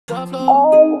top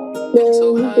floor, feeling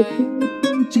so high.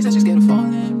 She said she's getting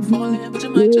falling, but you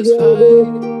might just fight.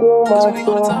 Cause we be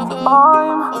on the top floor,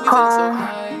 oh, we feeling so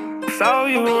high. Without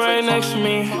you right next to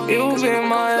me, you've been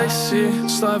my exit,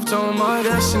 slept on my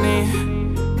destiny.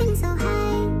 Feeling so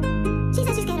high. She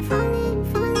said she's getting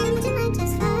falling, but you might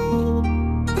just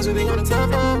fight. Cause we be on the top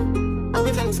floor, oh,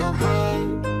 we feeling so high.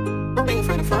 Don't be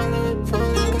afraid of falling,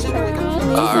 cause you know we gon'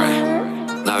 fly.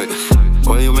 Alright, now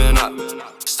where you been at?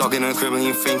 Stuck in a crib and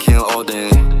you thinking all day.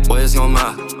 Where's your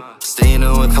map? Staying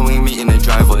in with, can we meet in the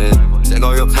driveway? Take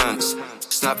all your pants,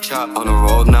 Snapchat on the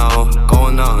road now.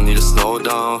 Going out, need to slow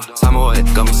down. Time away,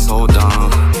 got me so down.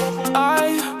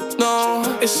 I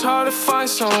know it's hard to find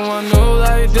someone new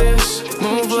like this,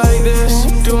 move like this,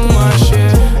 do my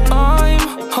shit. I'm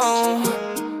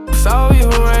home without you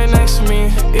right next to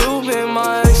me. You've been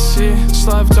my exit,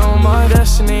 slept on my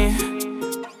destiny.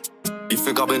 You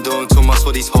think I've been doing too much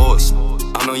for these hoes?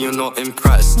 I know you're not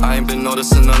impressed. I ain't been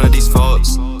noticing none of these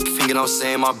thoughts. Thinking I'm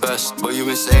saying my best, but you've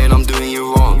been saying I'm doing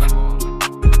you wrong.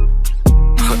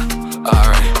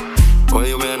 Alright, where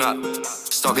you been at?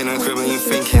 Stuck in a crib and you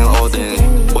thinking all day.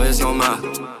 Where's your map?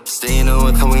 Staying in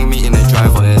with, can we meet in the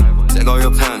driveway? Take all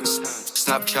your pants,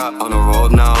 Snapchat on the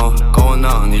road now. Going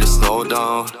out, need to slow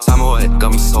down. Time away,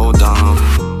 got me so down.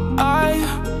 I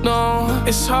know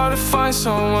it's hard to find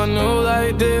someone new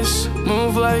like this,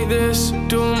 move like this,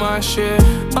 do my shit.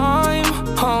 I'm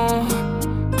home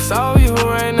without you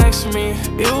right next to me.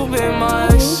 You've been my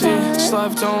exit,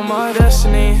 slept on my destiny.